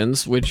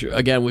elections, which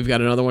again, we've got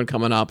another one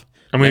coming up.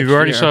 I mean, we've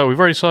already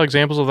saw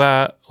examples of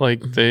that.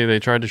 They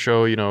tried to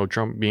show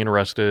Trump being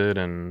arrested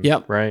and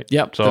right.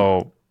 Yep.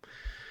 So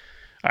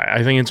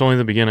I think it's only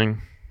the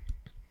beginning.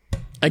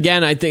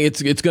 Again, I think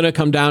it's going to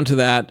come down to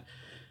that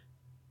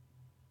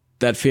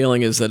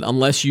feeling is that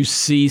unless you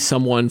see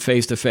someone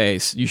face to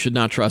face, you should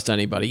not trust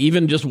anybody.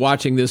 Even just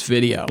watching this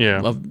video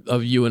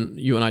of you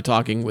and I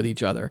talking with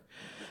each other.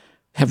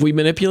 Have we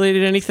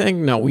manipulated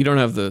anything? No, we don't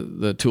have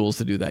the tools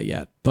to do that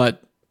yet.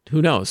 But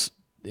who knows?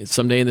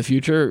 Someday in the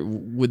future,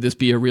 would this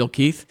be a real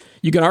Keith?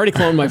 You can already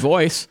clone my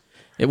voice.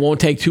 It won't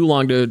take too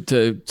long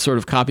to sort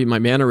of copy my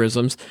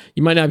mannerisms.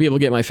 You might not be able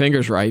to get my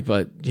fingers right,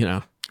 but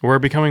We're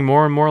becoming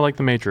more and more like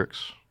the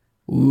Matrix.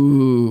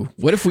 Ooh,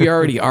 what if we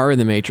already are in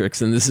the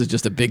Matrix and this is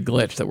just a big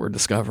glitch that we're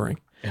discovering?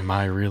 Am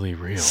I really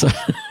real?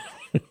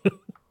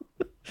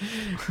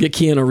 Get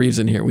Keanu Reeves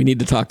in here. We need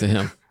to talk to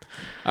him.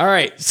 All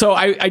right. So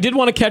I did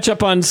want to catch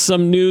up on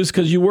some news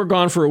because you were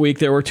gone for a week.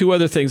 There were two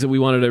other things that we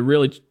wanted to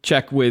really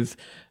check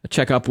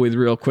up with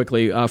real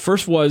quickly.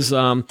 First was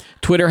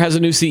Twitter has a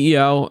new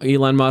CEO.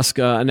 Elon Musk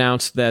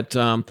announced that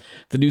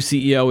the new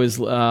CEO is,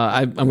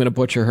 I'm going to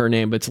butcher her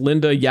name, but it's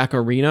Linda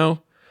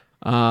Yaccarino.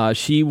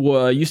 She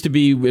used to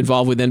be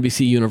involved with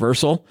NBC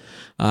Universal.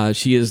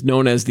 She is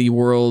known as the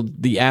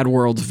ad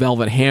world's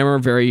Velvet Hammer.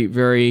 Very,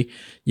 very,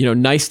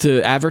 nice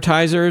to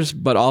advertisers,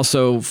 but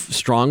also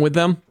strong with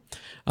them.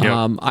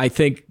 Yep. I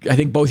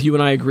think both you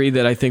and I agree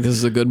that I think this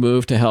is a good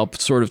move to help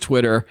sort of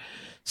Twitter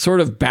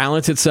sort of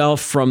balance itself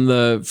from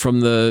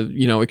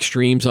the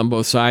extremes on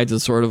both sides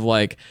and sort of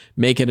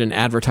make it an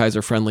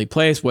advertiser friendly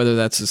place. Whether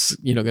that's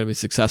going to be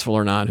successful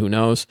or not, who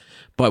knows?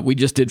 But we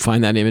just did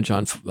find that image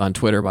on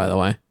Twitter, by the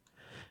way.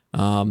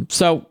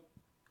 So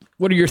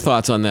what are your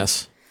thoughts on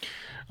this?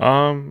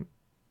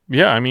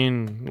 Yeah, I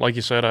mean, like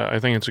you said, I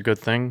think it's a good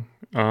thing.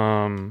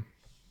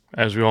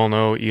 As we all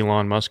know,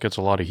 Elon Musk gets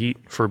a lot of heat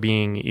for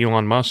being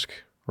Elon Musk,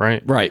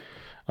 right? Right.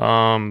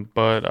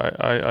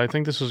 But I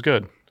think this is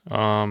good.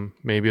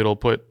 Maybe it'll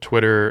put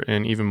Twitter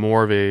in even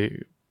more of a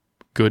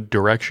good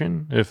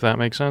direction, if that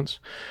makes sense,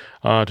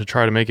 to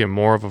try to make it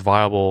more of a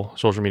viable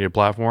social media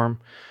platform.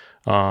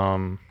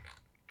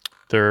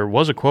 there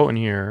was a quote in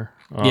here.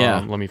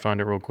 Yeah. Let me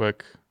find it real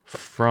quick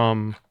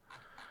from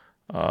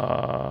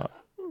the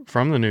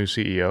new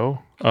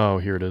CEO. Oh,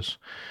 here it is.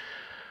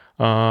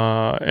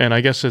 And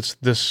I guess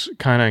this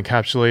kind of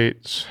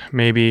encapsulates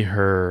maybe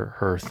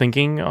her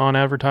thinking on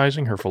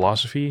advertising, her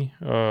philosophy.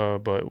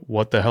 But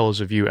what the hell is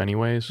a view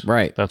anyways?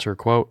 Right. That's her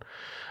quote.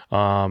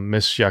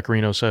 Miss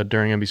Yacarino said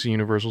during NBC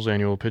Universal's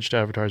annual pitch to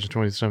advertisers in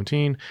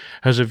 2017,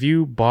 has a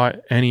view bought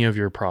any of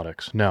your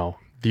products? No.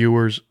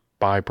 Viewers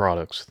buy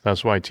products.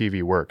 That's why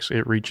TV works.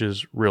 It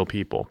reaches real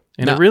people.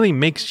 And it really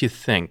makes you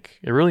think.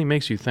 It really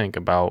makes you think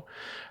about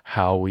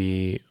how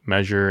we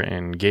measure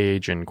and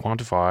gauge and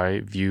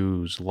quantify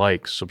views,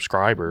 likes,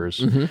 subscribers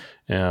in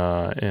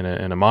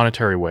a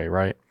monetary way,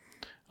 right?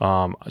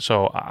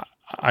 So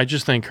I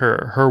just think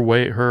her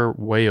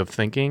way of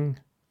thinking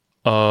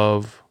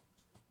on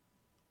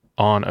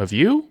a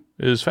view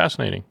is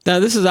fascinating. Now,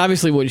 this is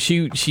obviously what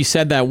she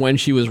said that when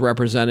she was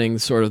representing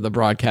sort of the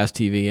broadcast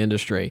TV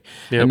industry,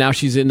 and now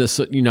she's in this,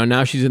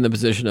 now she's in the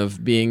position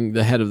of being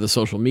the head of the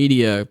social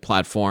media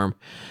platform.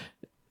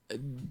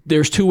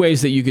 There's two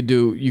ways that you could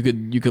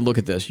look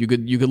at this. You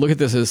could look at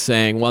this as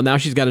saying, well, now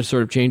she's got to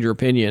sort of change her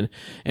opinion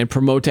and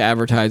promote to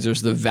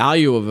advertisers the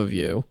value of a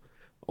view,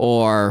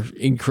 or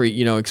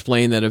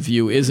explain that a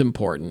view is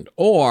important,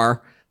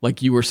 or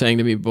like you were saying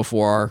to me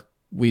before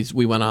we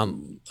went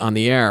on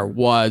the air,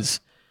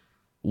 was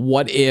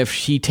what if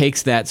she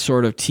takes that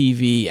sort of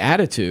TV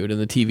attitude and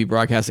the TV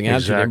broadcasting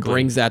attitude and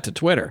brings that to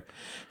Twitter?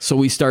 So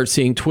we start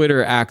seeing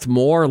Twitter act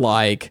more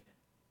like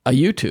a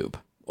YouTube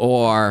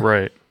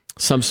or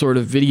some sort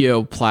of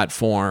video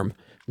platform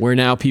where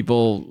now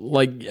people,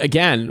 like,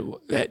 again,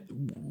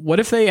 what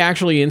if they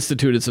actually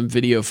instituted some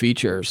video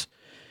features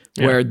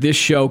where this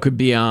show could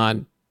be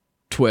on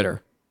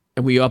Twitter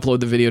and we upload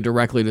the video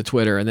directly to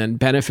Twitter and then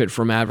benefit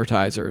from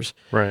advertisers?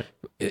 Right.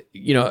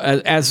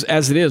 As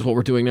it is, what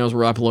we're doing now is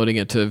we're uploading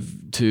it to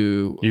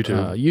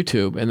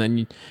YouTube. And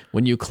then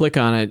when you click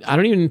on it, I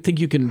don't even think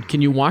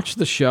can you watch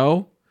the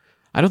show?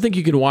 I don't think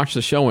you can watch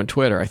the show on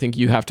Twitter. I think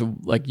you have to,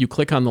 you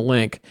click on the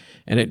link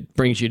and it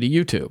brings you to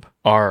YouTube.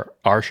 Our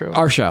show?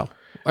 Our show.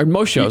 Or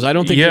most shows. I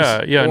don't think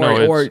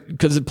or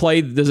because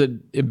does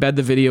it embed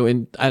the video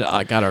in?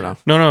 I don't know.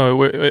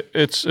 No,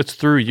 it's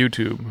through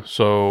YouTube.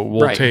 So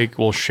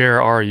we'll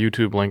share our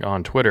YouTube link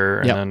on Twitter,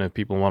 and then if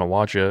people want to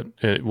watch it,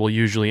 it will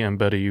usually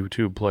embed a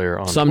YouTube player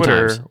on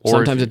Twitter.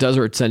 Sometimes it does,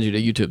 or it sends you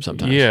to YouTube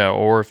sometimes. Yeah,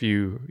 or if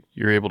you're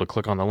able to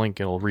click on the link,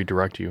 it'll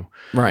redirect you.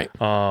 Right.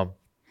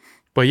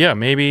 But yeah,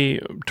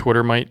 maybe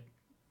Twitter might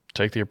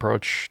take the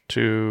approach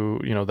to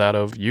that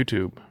of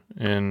YouTube.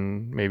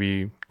 And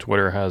maybe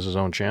Twitter has his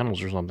own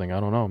channels or something.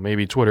 I don't know.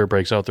 Maybe Twitter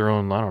breaks out their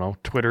own, I don't know,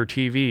 Twitter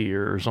TV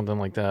or something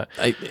like that.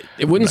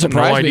 It wouldn't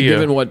surprise me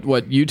given what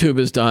YouTube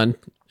has done,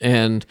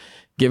 and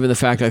given the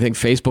fact I think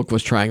Facebook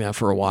was trying that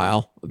for a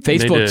while.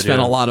 Facebook spent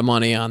a lot of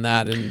money on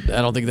that, and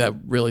I don't think that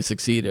really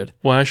succeeded.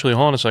 Well, actually,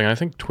 hold on a second. I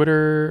think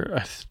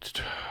Twitter,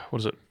 what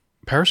is it?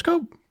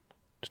 Periscope?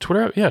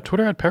 Twitter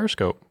had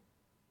Periscope.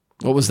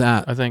 What was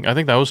that? I think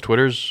that was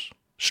Twitter's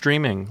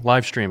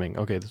live streaming.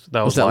 Okay,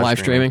 that was live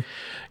streaming.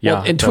 Yeah,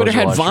 well, and Twitter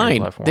had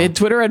Vine.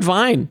 Twitter had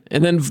Vine,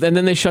 and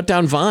then they shut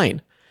down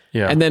Vine.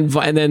 Yeah, and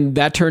then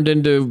that turned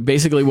into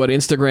basically what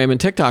Instagram and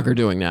TikTok are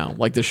doing now,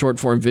 like the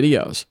short form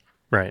videos.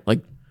 Right.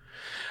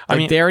 I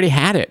mean, they already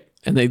had it,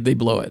 and they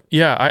blew it.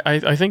 Yeah,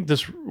 I think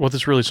what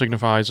this really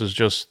signifies is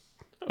just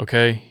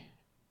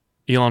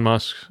Elon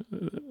Musk.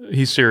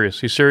 He's serious.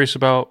 He's serious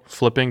about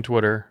flipping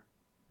Twitter,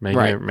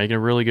 making it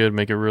really good,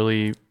 make it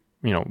really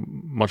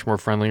much more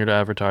friendlier to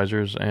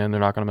advertisers, and they're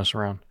not going to mess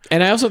around.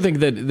 And I also think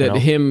that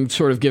him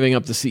sort of giving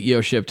up the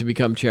CEO-ship to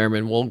become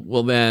chairman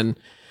will then,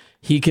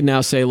 he can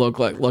now say,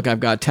 look, I've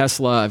got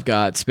Tesla, I've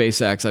got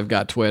SpaceX, I've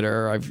got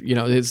Twitter.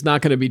 It's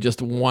not going to be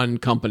just one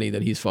company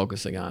that he's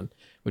focusing on,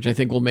 which I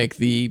think will make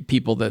the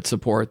people that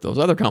support those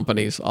other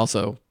companies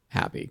also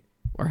happy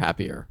or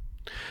happier.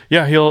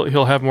 Yeah,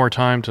 he'll have more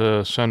time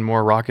to send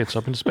more rockets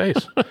up into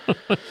space,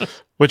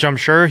 which I'm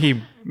sure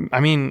you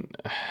have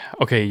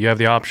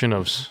the option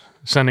of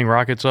sending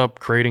rockets up,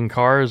 creating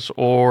cars,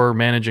 or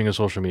managing a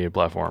social media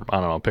platform. I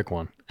don't know. Pick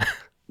one.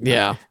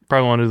 Yeah.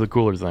 Probably want to do the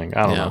cooler thing.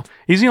 I don't know.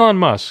 He's Elon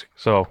Musk,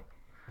 so.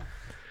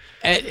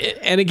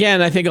 And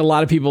again, I think a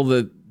lot of people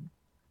that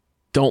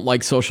don't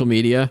like social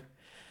media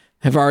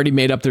have already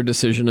made up their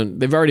decision, and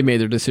they've already made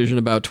their decision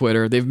about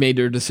Twitter. They've made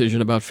their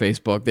decision about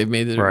Facebook. They've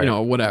made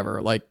their, whatever.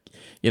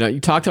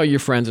 You talk to all your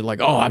friends and like,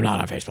 oh, I'm not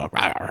on Facebook.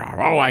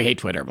 Oh, I hate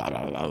Twitter. Blah,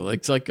 blah, blah.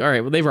 It's like, all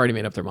right, well, they've already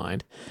made up their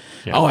mind.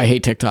 Yeah. Oh, I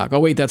hate TikTok. Oh,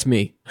 wait, that's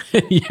me.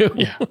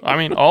 Yeah. I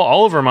mean,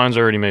 all of our minds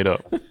are already made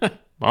up,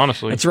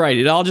 honestly. That's right.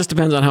 It all just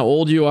depends on how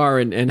old you are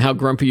and how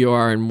grumpy you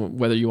are and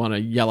whether you want to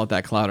yell at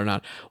that cloud or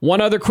not. One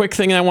other quick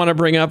thing I want to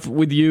bring up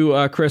with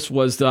you, Chris,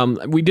 was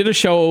we did a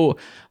show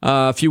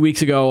a few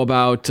weeks ago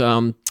about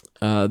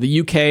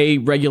the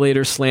UK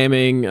regulators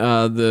slamming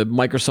the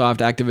Microsoft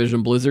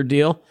Activision Blizzard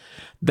deal.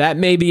 That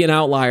may be an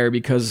outlier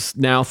because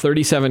now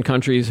 37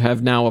 countries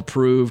have now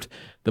approved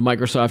the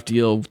Microsoft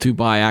deal to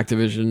buy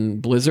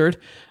Activision Blizzard.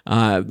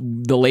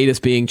 The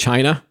latest being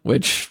China,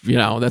 which,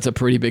 that's a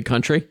pretty big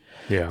country.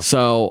 Yeah.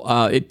 So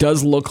it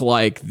does look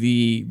like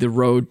the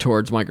road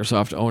towards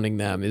Microsoft owning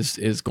them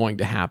is going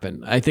to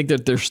happen. I think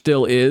that there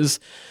still is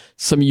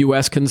some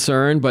U.S.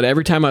 concern, but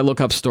every time I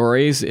look up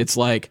stories, it's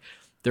like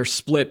they're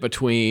split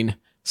between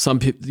some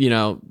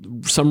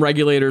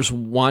regulators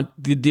want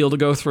the deal to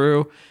go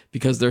through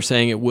because they're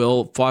saying it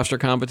will foster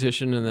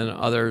competition, and then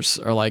others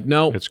are like,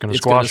 no, it's going to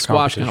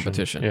squash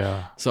competition.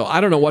 Yeah. So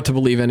I don't know what to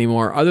believe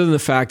anymore, other than the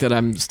fact that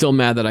I'm still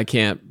mad that I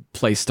can't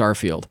play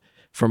Starfield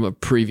from a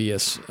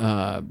previous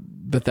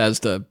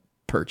Bethesda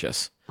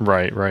purchase.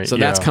 Right. So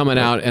that's coming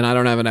out, and I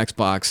don't have an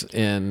Xbox,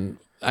 and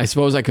I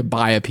suppose I could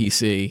buy a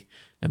PC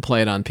and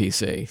play it on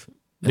PC.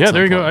 Yeah,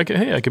 there you go.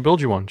 I could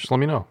build you one. Just let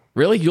me know.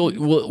 Really?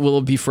 Will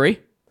it be free?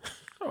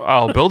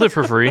 I'll build it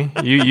for free.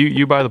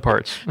 You buy the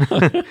parts.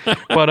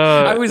 But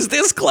I was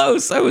this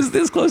close.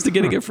 To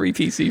getting a free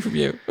PC from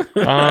you.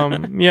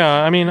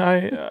 Yeah, I mean,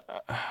 I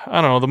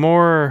don't know. The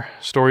more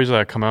stories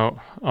that come out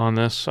on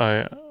this,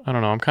 I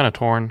don't know. I'm kind of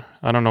torn.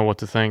 I don't know what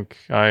to think.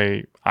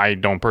 I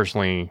don't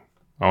personally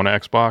own an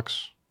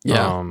Xbox.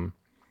 Yeah.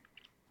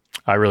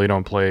 I really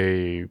don't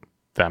play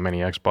that many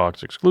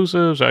Xbox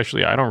exclusives.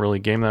 Actually, I don't really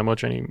game that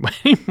much anymore.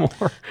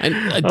 And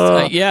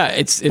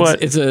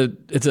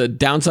it's a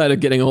downside of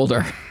getting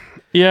older.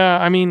 Yeah,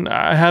 I mean,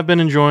 I have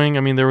been enjoying. I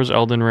mean, there was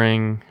Elden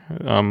Ring.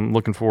 I'm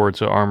looking forward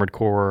to Armored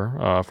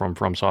Core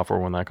from Software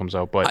when that comes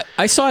out. But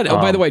I saw it. Oh,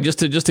 by the way, just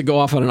to go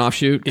off on an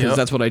offshoot, because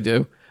that's what I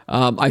do.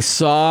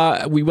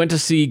 We went to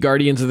see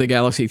Guardians of the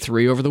Galaxy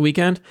 3 over the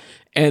weekend,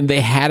 and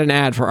they had an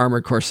ad for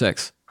Armored Core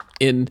 6.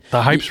 The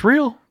hype's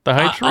real.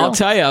 I'll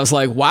tell you, I was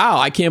like, wow,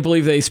 I can't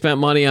believe they spent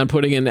money on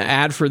putting an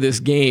ad for this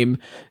game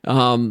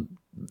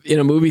in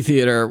a movie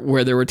theater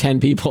where there were 10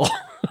 people.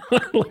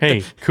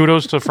 Hey,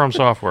 kudos to From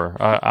Software.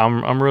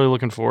 I'm really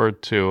looking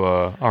forward to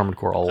Armored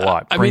Core a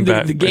lot.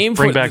 The game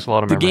brings back a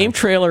lot of the game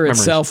trailer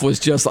itself was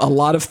just a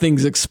lot of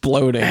things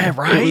exploding. Yeah,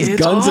 right. It was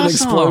guns and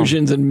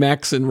explosions and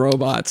mechs and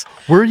robots.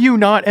 Were you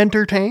not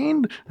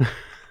entertained?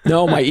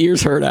 No, my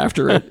ears hurt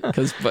after it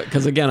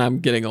because again, I'm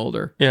getting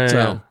older.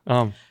 Yeah.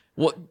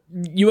 Well,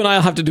 you and I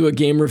will have to do a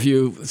game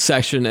review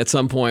session at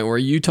some point where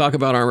you talk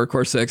about Armored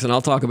Core 6 and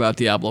I'll talk about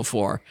Diablo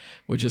 4,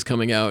 which is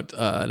coming out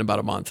in about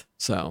a month.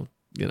 So,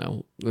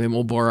 and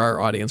we'll bore our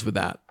audience with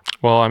that.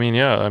 Well, I mean,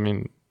 yeah. I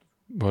mean,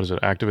 what is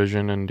it?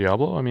 Activision and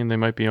Diablo? I mean, they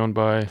might be owned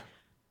by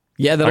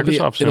it'll be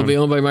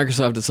owned by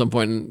Microsoft at some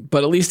point.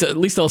 But at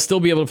least I'll still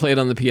be able to play it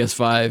on the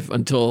PS5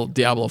 until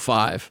Diablo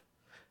 5.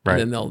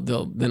 Right. And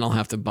then I'll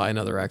have to buy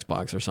another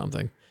Xbox or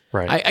something.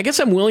 Right. I guess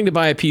I'm willing to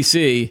buy a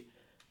PC,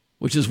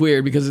 which is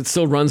weird because it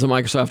still runs a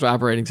Microsoft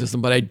operating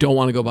system, but I don't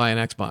want to go buy an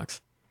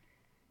Xbox.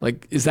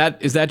 Like, is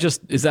that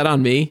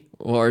on me,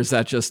 or is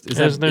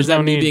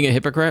that me being a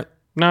hypocrite?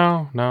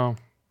 No,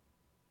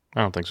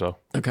 I don't think so.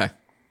 Okay,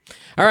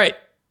 all right.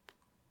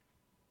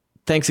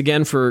 Thanks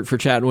again for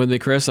chatting with me,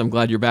 Chris. I'm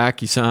glad you're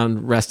back. You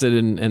sound rested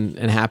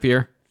and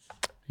happier.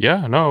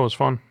 Yeah, no, it was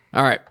fun.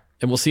 All right.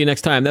 And we'll see you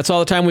next time. That's all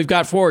the time we've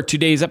got for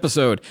today's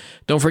episode.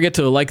 Don't forget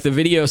to like the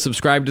video,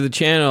 subscribe to the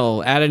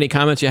channel, add any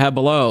comments you have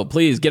below.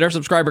 Please get our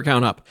subscriber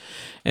count up.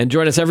 And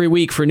join us every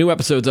week for new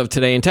episodes of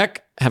Today in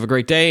Tech. Have a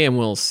great day, and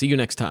we'll see you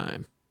next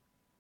time.